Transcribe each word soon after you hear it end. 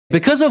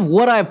Because of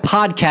what I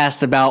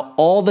podcast about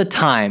all the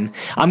time,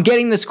 I'm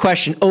getting this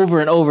question over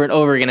and over and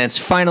over again. It's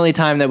finally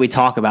time that we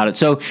talk about it.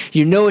 So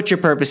you know what your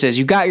purpose is.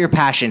 You got your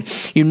passion.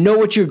 You know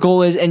what your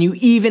goal is, and you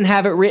even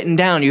have it written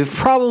down. You've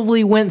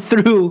probably went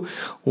through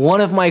one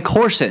of my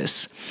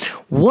courses.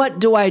 What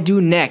do I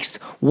do next?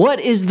 What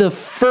is the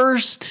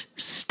first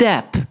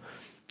step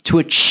to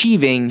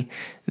achieving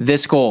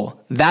this goal?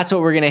 That's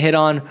what we're going to hit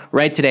on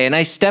right today. A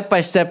nice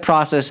step-by-step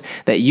process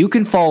that you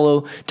can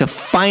follow to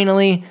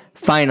finally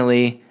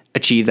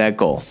achieve that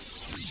goal.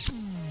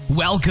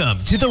 Welcome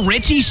to the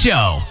Richie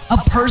Show, a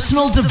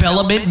personal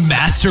development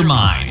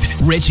mastermind.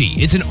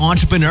 Richie is an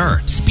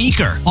entrepreneur,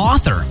 speaker,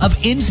 author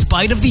of In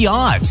Spite of the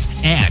Odds,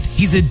 and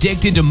he's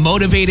addicted to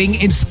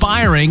motivating,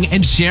 inspiring,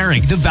 and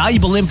sharing the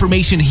valuable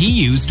information he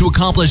used to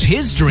accomplish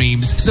his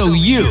dreams so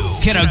you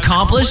can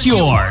accomplish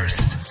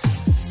yours.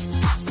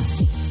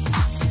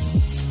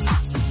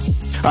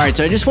 All right,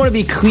 so I just want to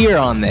be clear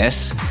on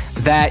this,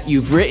 that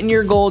you've written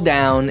your goal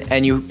down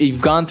and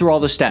you've gone through all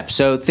the steps.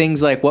 So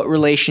things like, what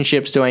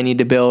relationships do I need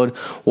to build?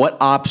 What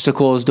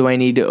obstacles do I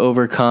need to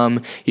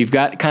overcome? You've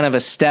got kind of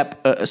a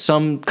step,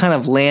 some kind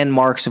of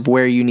landmarks of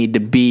where you need to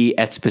be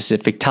at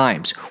specific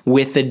times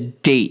with a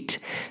date.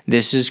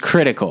 This is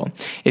critical.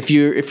 If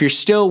you're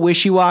still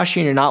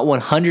wishy-washy and you're not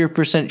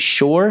 100%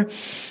 sure,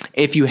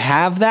 if you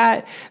have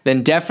that,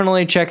 then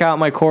definitely check out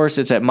my course.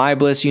 It's at My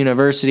Bliss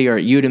University or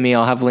at Udemy.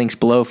 I'll have links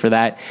below for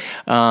that,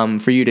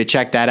 for you to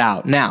check that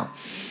out. Now,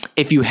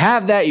 if you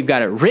have that, you've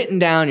got it written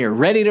down, you're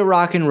ready to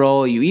rock and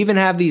roll, you even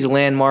have these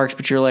landmarks,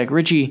 but you're like,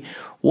 Richie,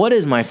 what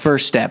is my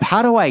first step?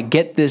 How do I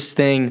get this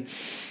thing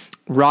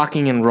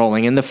rocking and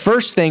rolling? And the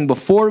first thing,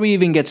 before we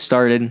even get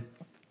started,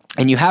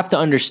 and you have to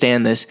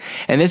understand this,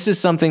 and this is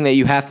something that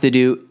you have to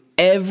do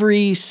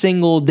every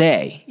single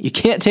day. You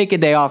can't take a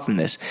day off from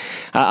this.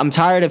 I'm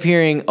tired of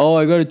hearing, oh,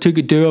 I got to take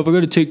a day off. I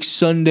got to take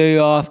Sunday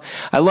off.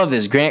 I love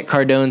this. Grant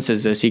Cardone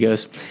says this. He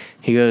goes,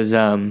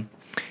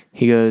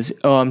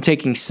 oh, I'm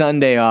taking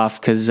Sunday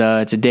off because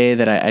it's a day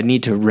that I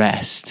need to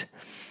rest.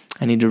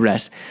 I need to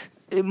rest.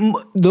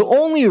 The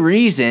only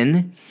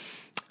reason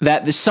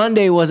that the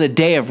Sunday was a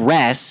day of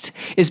rest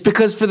is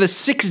because for the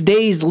 6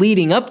 days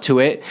leading up to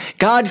it,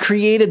 God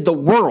created the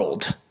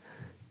world.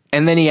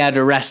 And then he had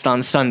to rest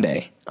on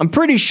Sunday. I'm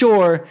pretty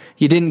sure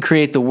you didn't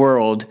create the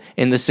world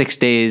in the 6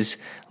 days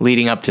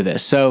leading up to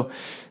this. So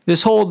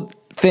this whole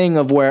thing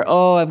of where,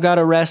 oh, I've got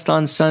to rest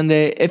on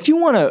Sunday. If you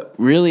want to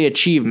really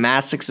achieve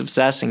massive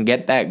success and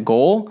get that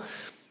goal,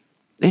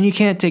 then you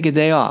can't take a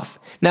day off.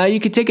 Now, you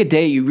could take a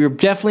day. You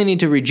definitely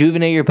need to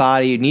rejuvenate your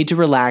body. You need to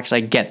relax.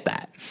 I get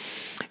that.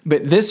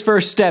 But this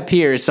first step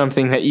here is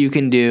something that you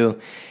can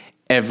do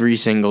every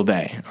single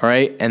day, all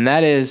right? And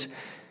that is,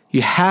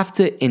 you have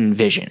to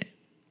envision it.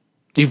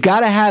 You've got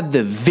to have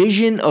the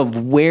vision of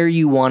where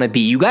you want to be.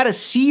 You got to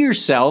see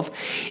yourself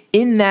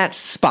in that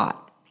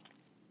spot.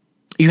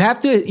 You have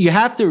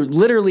to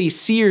literally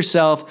see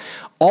yourself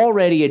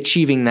already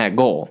achieving that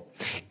goal.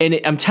 And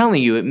I'm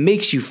telling you, it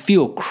makes you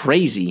feel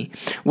crazy,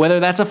 whether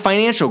that's a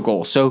financial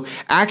goal. So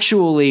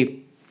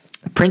actually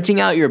printing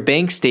out your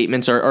bank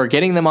statements or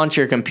getting them onto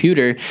your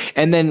computer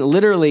and then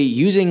literally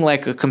using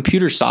like a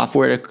computer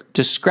software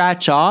to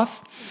scratch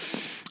off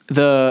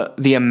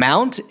the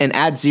amount and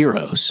add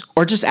zeros,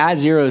 or just add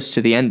zeros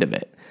to the end of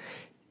it.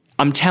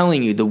 I'm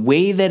telling you, the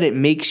way that it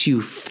makes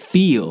you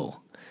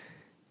feel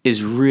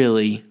is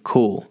really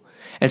cool.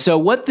 And so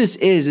what this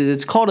is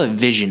it's called a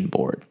vision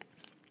board.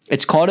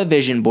 It's called a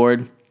vision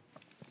board.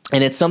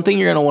 And it's something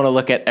you're going to want to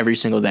look at every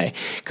single day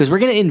because we're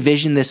going to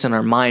envision this in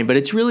our mind, but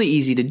it's really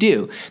easy to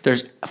do.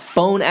 There's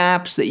phone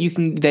apps that you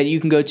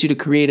can go to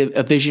create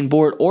a vision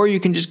board, or you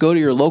can just go to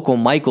your local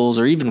Michael's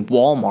or even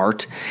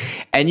Walmart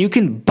and you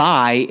can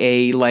buy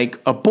a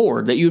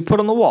board that you would put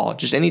on the wall,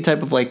 just any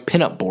type of like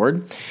pinup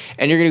board.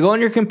 And you're going to go on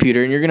your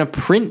computer and you're going to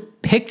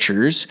print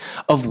pictures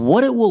of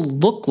what it will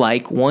look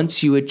like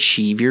once you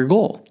achieve your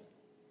goal.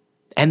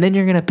 And then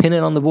you're going to pin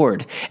it on the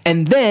board.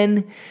 And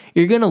then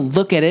you're going to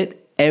look at it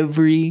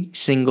every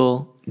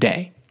single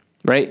day,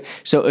 right?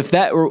 So if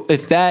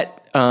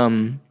that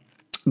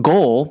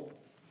goal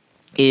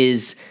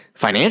is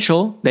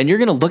financial, then you're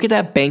going to look at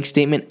that bank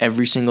statement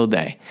every single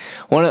day.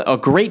 A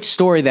great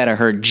story that I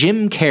heard,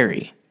 Jim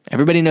Carrey.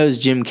 Everybody knows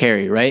Jim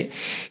Carrey, right?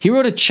 He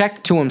wrote a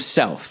check to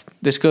himself.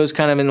 This goes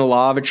kind of in the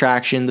law of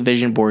attraction, the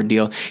vision board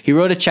deal. He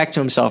wrote a check to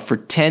himself for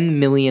 $10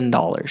 million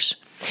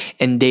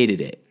and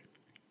dated it,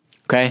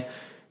 okay?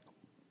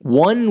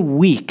 1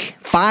 week,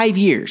 5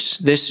 years,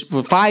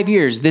 for 5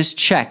 years, this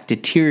check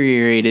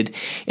deteriorated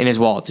in his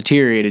wallet,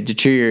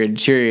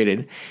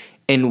 deteriorated.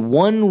 In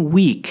 1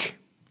 week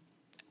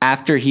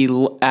after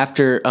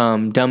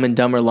Dumb and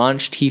Dumber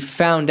launched, he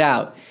found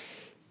out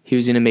he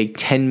was going to make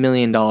 $10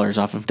 million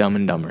off of Dumb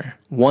and Dumber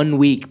 1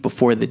 week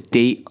before the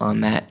date on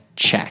that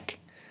check.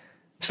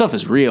 Stuff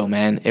is real,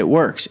 man. It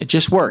works. It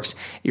just works.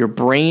 Your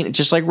brain,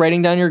 just like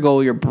writing down your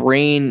goal, your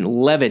brain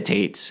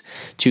levitates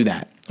to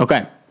that.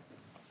 Okay.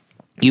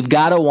 You've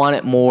got to want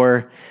it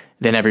more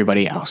than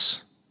everybody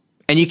else.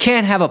 And you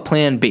can't have a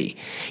plan B.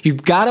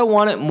 You've got to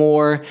want it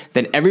more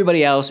than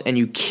everybody else, and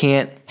you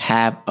can't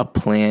have a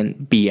plan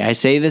B. I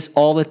say this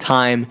all the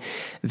time,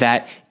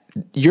 that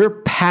your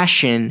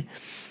passion,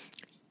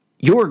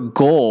 your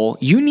goal,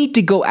 you need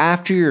to go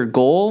after your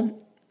goal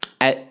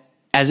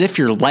as if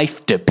your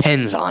life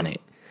depends on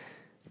it.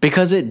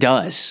 Because it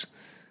does.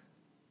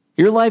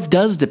 Your life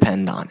does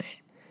depend on it.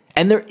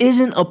 And there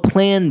isn't a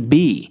plan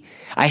B.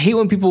 I hate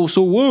when people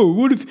say, whoa,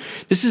 what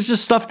if this is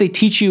just stuff they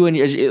teach you, and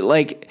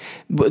like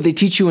they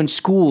teach you in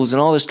schools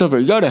and all this stuff.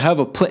 You got to have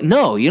a plan.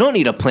 No, you don't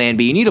need a plan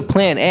B. You need a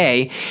plan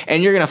A,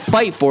 and you're going to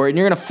fight for it, and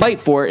you're going to fight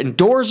for it, and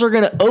doors are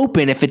going to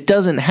open if it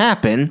doesn't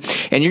happen,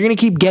 and you're going to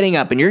keep getting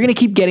up, and you're going to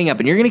keep getting up,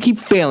 and you're going to keep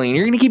failing, and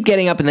you're going to keep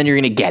getting up, and then you're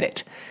going to get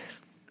it.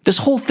 This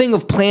whole thing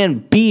of plan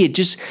B, it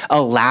just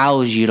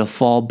allows you to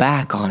fall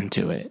back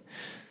onto it.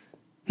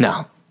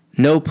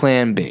 No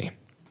plan B.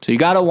 So you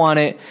got to want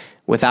it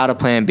without a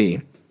plan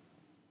B.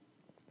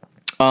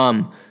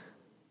 The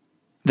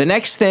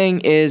next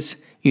thing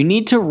is you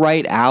need to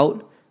write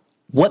out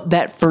what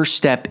that first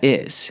step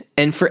is.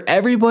 And for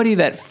everybody,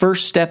 that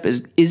first step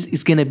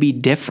is going to be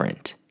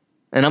different.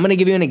 And I'm going to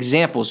give you an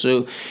example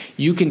so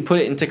you can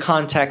put it into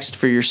context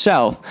for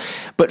yourself.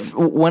 But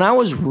when I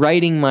was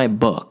writing my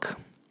book,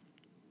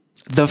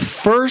 the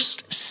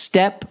first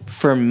step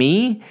for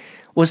me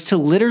was to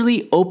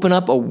literally open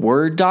up a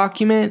Word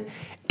document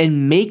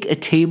and make a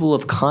table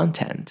of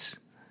contents.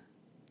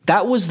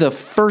 That was the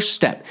first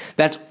step.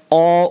 That's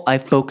all I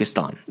focused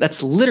on.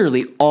 That's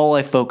literally all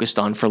I focused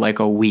on for like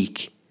a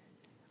week.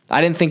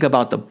 I didn't think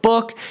about the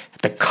book,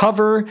 the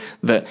cover,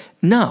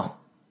 no.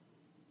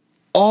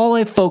 All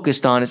I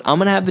focused on is I'm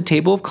going to have the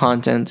table of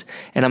contents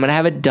and I'm going to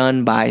have it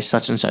done by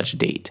such and such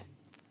date.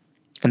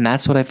 And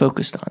that's what I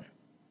focused on.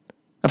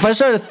 If I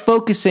started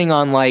focusing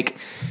on like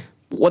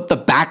what the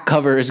back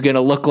cover is going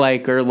to look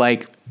like, or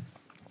like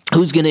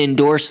who's going to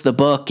endorse the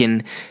book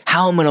and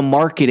how I'm going to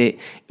market it,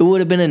 it would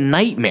have been a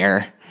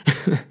nightmare.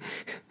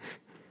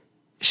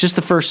 It's just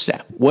the first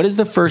step. What is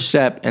the first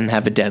step? And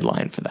have a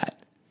deadline for that.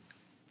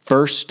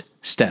 First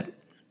step.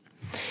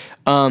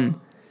 I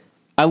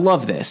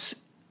love this.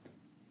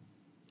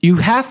 You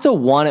have to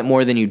want it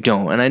more than you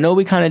don't. And I know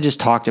we kind of just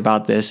talked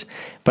about this,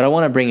 but I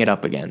want to bring it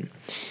up again.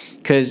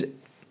 Because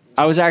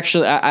I was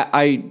actually,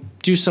 I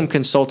do some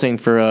consulting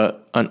for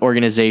an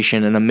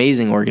organization, an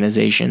amazing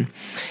organization.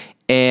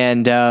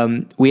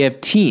 And we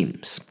have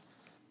teams.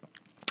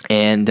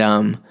 And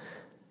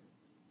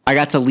I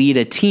got to lead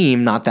a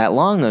team not that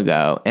long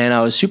ago. And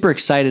I was super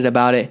excited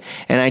about it.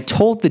 And I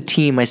told the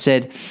team, I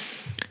said,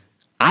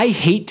 I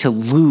hate to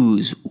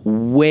lose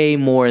way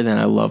more than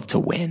I love to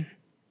win.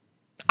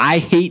 I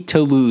hate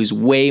to lose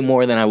way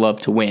more than I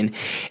love to win.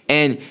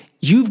 And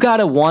you've got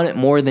to want it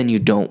more than you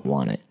don't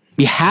want it.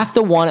 You have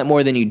to want it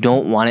more than you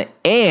don't want it.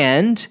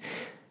 And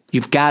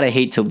you've got to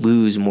hate to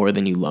lose more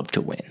than you love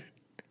to win.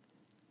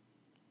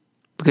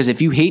 Because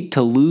if you hate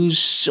to lose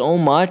so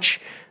much,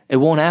 it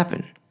won't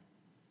happen.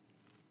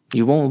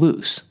 You won't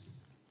lose.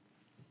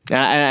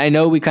 I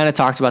know we kind of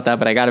talked about that,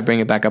 but I got to bring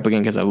it back up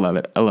again because I love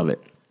it. I love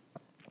it.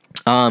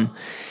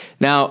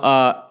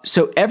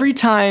 So every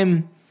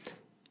time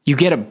you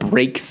get a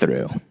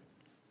breakthrough,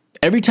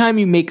 every time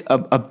you make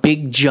a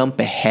big jump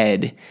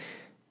ahead,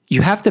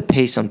 you have to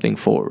pay something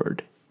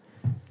forward.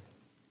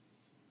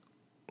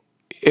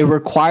 It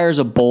requires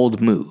a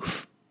bold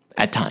move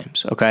at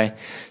times, okay?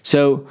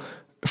 So,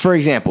 for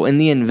example, in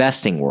the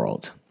investing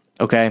world,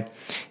 okay,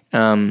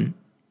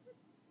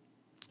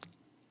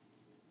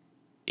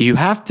 you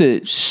have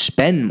to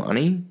spend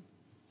money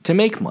to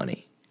make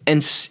money.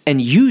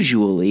 And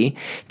usually,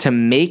 to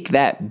make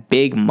that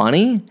big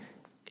money,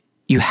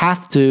 you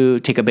have to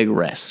take a big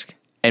risk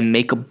and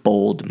make a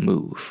bold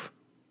move.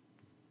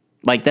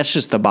 Like, that's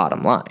just the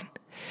bottom line.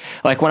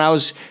 Like, when I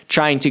was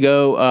trying to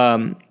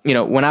go,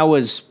 when I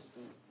was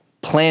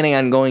planning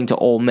on going to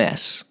Ole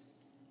Miss,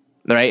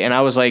 right? And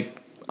I was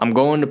like, I'm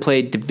going to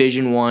play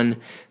Division I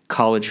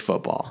college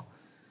football.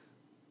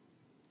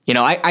 You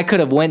know, I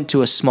could have went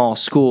to a small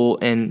school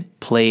and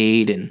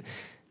played and,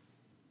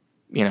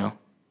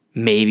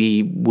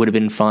 maybe would have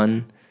been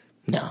fun.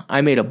 No,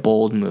 I made a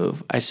bold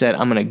move. I said,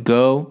 I'm going to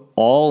go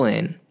all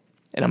in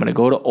and I'm going to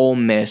go to Ole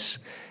Miss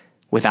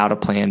without a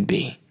plan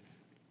B.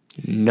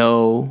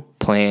 No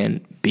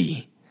plan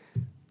B.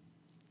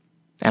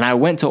 And I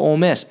went to Ole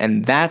Miss,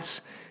 and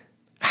that's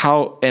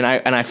how, and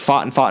I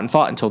fought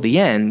until the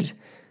end,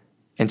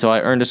 until I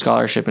earned a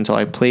scholarship, until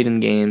I played in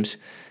games,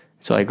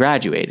 until I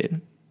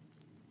graduated.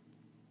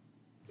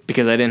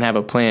 Because I didn't have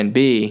a plan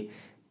B,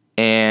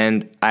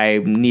 and I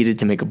needed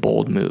to make a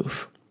bold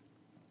move.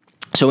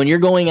 So when you're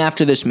going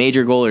after this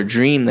major goal or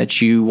dream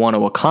that you want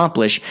to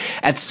accomplish,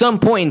 at some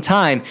point in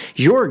time,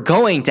 you're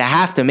going to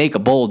have to make a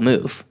bold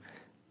move.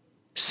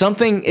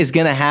 Something is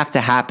going to have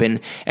to happen,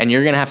 and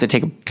you're going to have to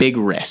take a big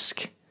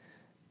risk.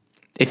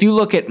 If you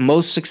look at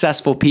most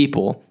successful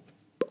people,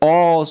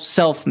 all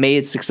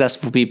self-made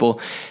successful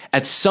people,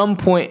 at some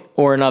point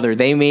or another,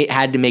 they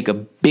had to make a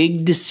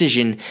big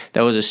decision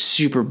that was a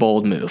super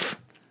bold move.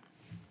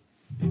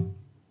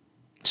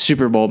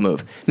 Super bold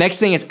move. Next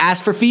thing is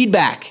ask for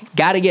feedback.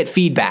 Gotta get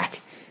feedback.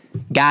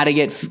 Gotta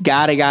get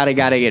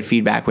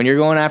feedback. When you're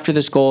going after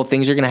this goal,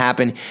 things are gonna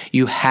happen.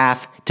 You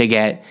have to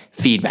get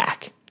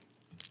feedback.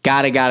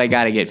 Gotta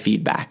get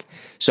feedback.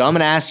 So I'm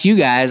going to ask you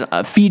guys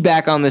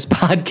feedback on this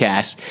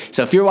podcast.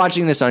 So if you're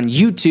watching this on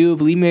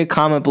YouTube, leave me a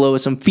comment below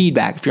with some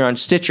feedback. If you're on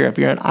Stitcher, if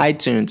you're on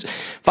iTunes,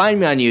 find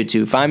me on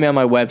YouTube, find me on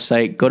my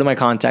website, go to my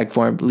contact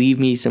form, leave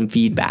me some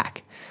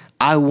feedback.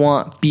 I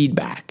want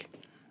feedback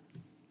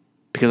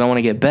because I want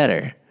to get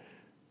better.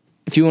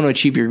 If you want to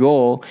achieve your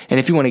goal and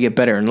if you want to get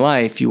better in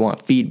life, you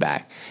want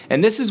feedback.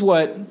 And I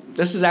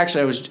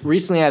was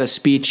recently at a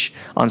speech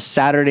on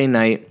Saturday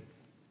night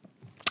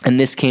and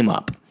this came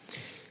up.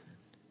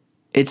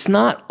 It's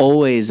not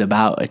always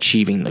about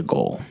achieving the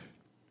goal.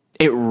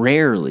 It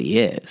rarely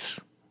is.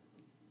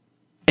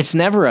 It's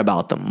never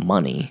about the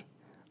money.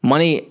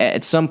 Money,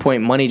 at some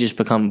point, money just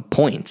become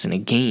points in a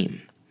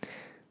game.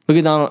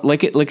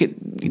 Look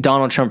at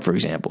Donald Trump, for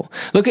example.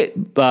 Look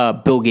at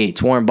Bill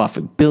Gates, Warren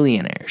Buffett,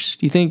 billionaires.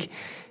 Do you think?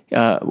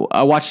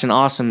 I watched an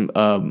awesome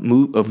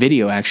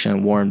video actually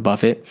on Warren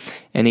Buffett,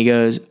 and he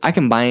goes, "I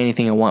can buy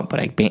anything I want, but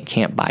I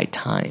can't buy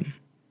time.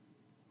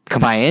 I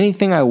can buy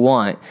anything I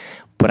want,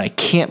 but I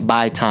can't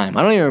buy time."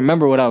 I don't even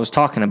remember what I was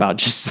talking about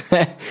just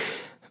then.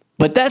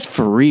 But that's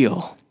for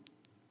real.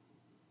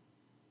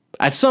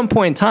 At some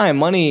point in time,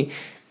 money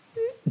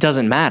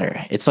doesn't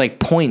matter. It's like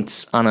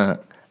points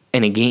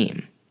in a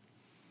game.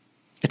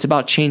 It's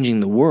about changing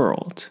the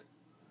world.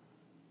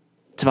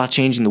 It's about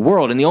changing the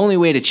world. And the only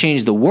way to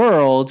change the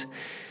world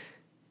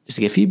is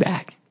to get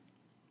feedback.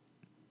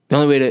 The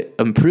only way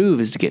to improve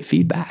is to get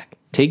feedback.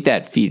 Take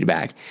that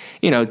feedback.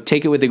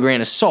 Take it with a grain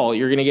of salt.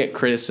 You're going to get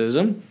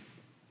criticism.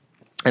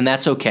 And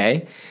that's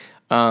okay.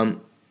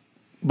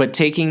 But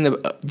taking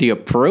the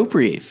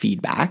appropriate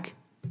feedback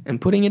and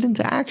putting it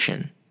into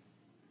action.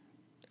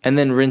 And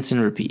then rinse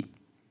and repeat.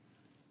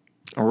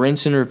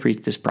 Rinse and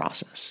repeat this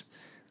process.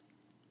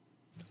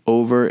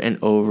 Over and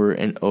over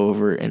and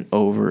over and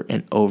over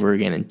and over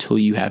again until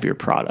you have your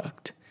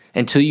product.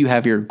 Until you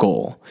have your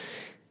goal.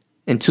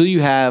 Until you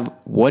have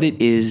what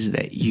it is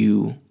that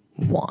you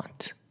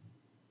want.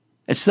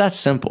 It's that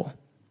simple.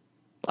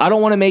 I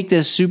don't want to make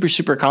this super,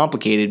 super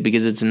complicated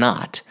because it's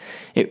not.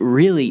 It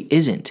really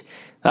isn't.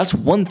 That's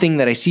one thing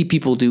that I see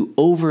people do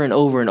over and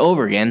over and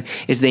over again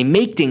is they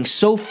make things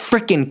so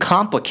freaking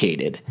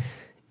complicated.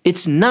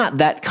 It's not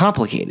that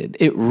complicated.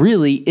 It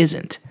really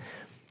isn't.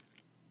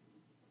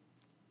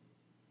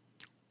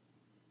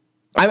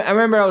 I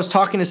remember I was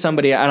talking to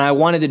somebody and I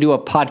wanted to do a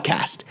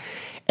podcast.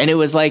 And it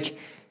was like,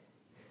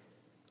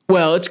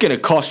 well, it's going to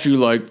cost you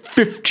like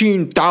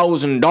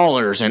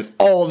 $15,000 and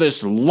all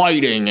this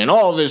lighting and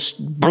all this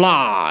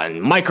blah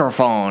and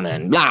microphone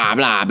and blah,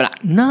 blah, blah.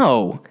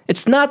 No,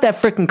 it's not that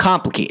freaking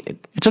complicated.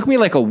 It took me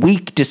like a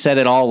week to set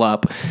it all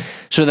up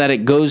so that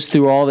it goes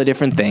through all the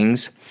different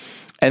things.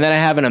 And then I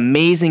have an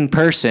amazing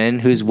person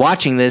who's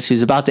watching this,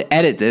 who's about to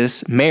edit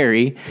this,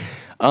 Mary,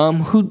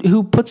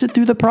 who puts it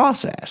through the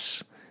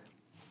process.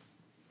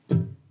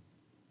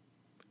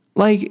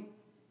 Like,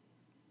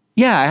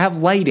 yeah, I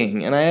have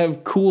lighting and I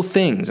have cool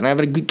things and I have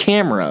a good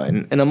camera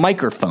and a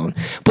microphone,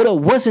 but it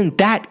wasn't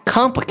that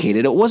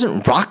complicated. It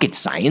wasn't rocket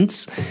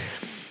science.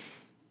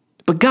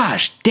 But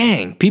gosh,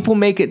 dang, people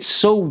make it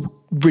so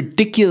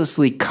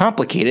ridiculously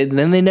complicated and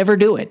then they never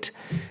do it.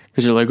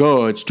 Because they're like,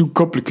 oh, it's too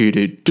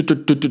complicated.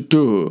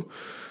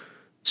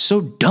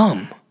 So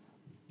dumb.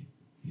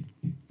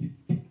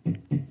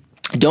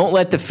 Don't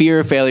let the fear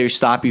of failure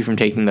stop you from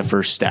taking the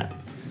first step.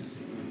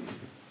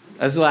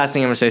 That's the last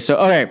thing I'm going to say. So,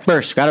 okay,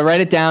 first, got to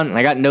write it down. And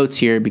I got notes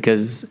here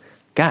because,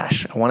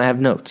 gosh, I want to have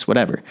notes,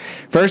 whatever.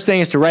 First thing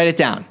is to write it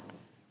down.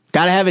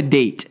 Got to have a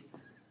date.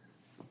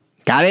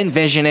 Got to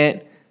envision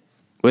it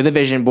with a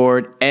vision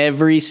board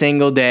every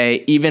single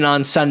day, even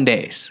on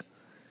Sundays.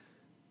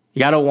 You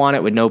got to want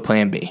it with no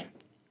plan B.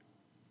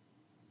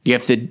 You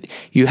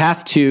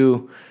have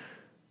to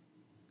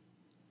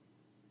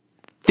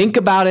think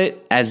about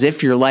it as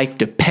if your life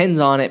depends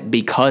on it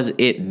because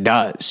it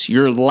does.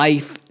 Your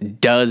life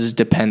does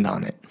depend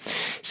on it.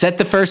 Set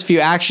the first few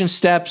action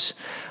steps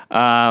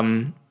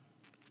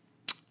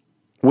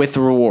with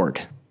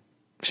reward.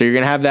 So you're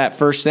going to have that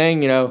first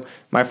thing,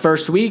 my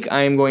first week,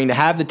 I am going to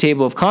have the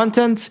table of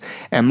contents,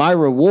 and my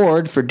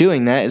reward for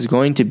doing that is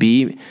going to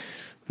be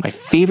my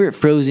favorite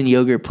frozen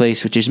yogurt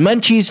place, which is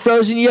Munchie's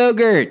Frozen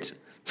Yogurt.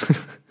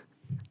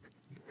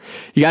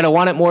 You got to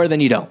want it more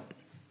than you don't.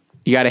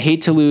 You got to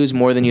hate to lose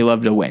more than you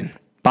love to win.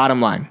 Bottom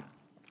line.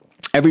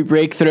 Every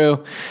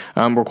breakthrough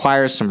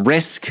requires some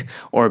risk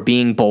or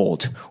being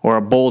bold or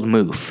a bold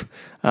move.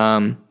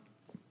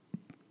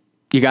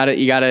 You gotta,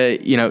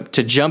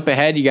 to jump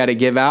ahead, you gotta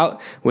give out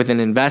with an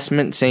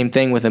investment. Same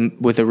thing with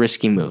a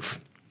risky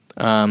move.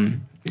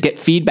 Get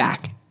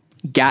feedback.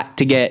 Got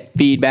to get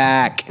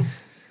feedback.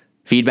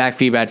 Feedback.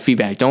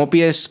 Don't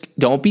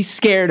be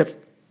scared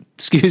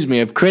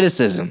of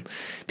criticism.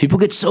 People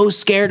get so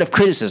scared of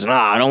criticism.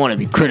 I don't want to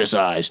be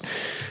criticized.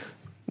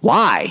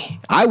 Why?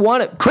 I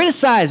want to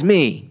criticize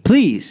me,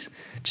 please.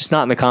 just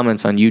not in the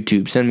comments on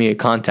YouTube. Send me a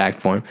contact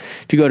form.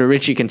 If you go to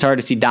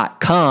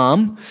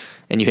richiecontartesi.com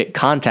and you hit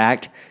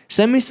contact,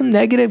 send me some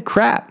negative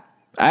crap.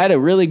 I had a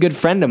really good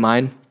friend of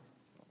mine.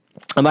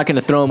 I'm not going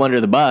to throw him under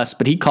the bus,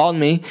 but he called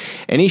me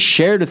and he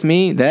shared with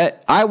me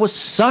that I was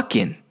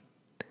sucking.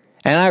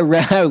 And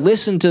I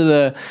listened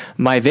to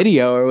my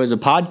video, or it was a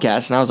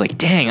podcast, and I was like,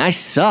 dang, I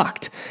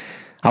sucked.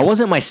 I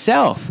wasn't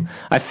myself.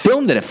 I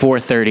filmed it at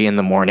 4:30 in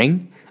the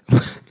morning,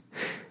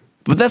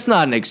 but that's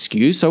not an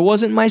excuse. I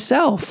wasn't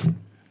myself.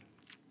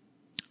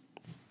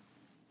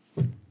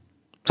 So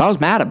I was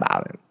mad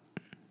about it.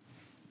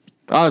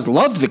 I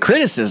loved the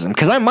criticism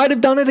because I might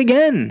have done it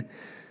again.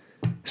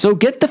 So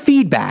get the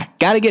feedback.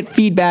 Got to get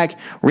feedback.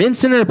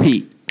 Rinse and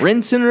repeat.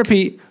 Rinse and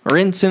repeat.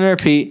 Rinse and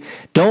repeat.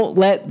 Don't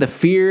let the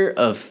fear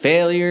of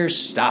failure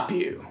stop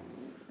you.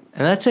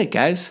 And that's it,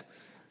 guys.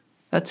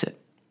 That's it.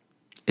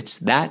 It's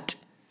that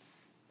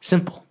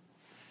simple.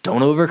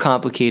 Don't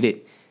overcomplicate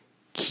it.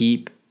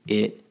 Keep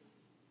it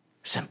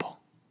simple.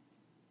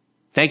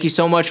 Thank you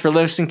so much for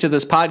listening to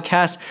this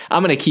podcast.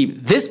 I'm going to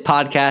keep this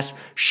podcast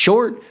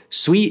short,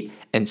 sweet,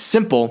 and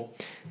simple.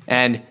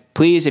 And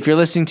please, if you're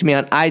listening to me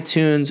on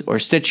iTunes or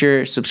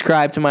Stitcher,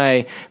 subscribe to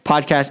my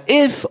podcast.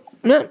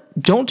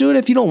 Don't do it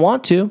if you don't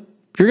want to.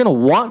 You're going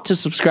to want to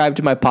subscribe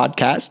to my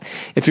podcast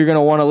if you're going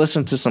to want to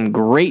listen to some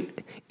great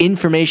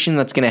information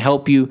that's going to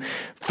help you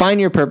find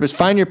your purpose,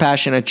 find your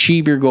passion,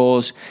 achieve your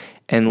goals,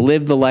 and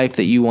live the life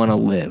that you want to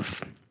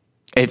live.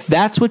 If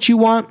that's what you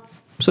want,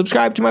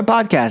 subscribe to my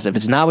podcast. If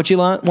it's not what you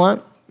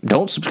want,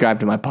 don't subscribe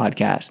to my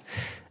podcast.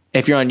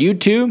 If you're on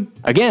YouTube,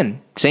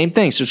 again, same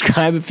thing.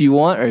 Subscribe if you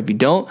want or if you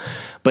don't.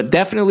 But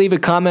definitely leave a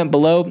comment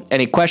below.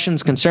 Any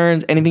questions,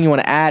 concerns, anything you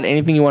want to add,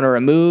 anything you want to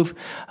remove,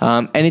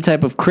 any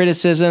type of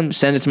criticism,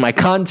 send it to my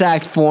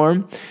contact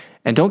form.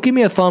 And don't give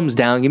me a thumbs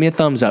down. Give me a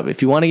thumbs up.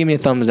 If you want to give me a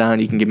thumbs down,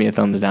 you can give me a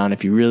thumbs down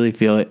if you really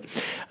feel it.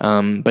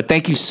 But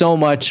thank you so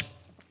much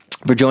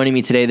for joining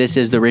me today. This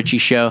is The Richie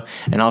Show,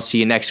 and I'll see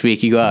you next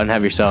week. You go out and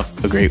have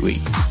yourself a great week.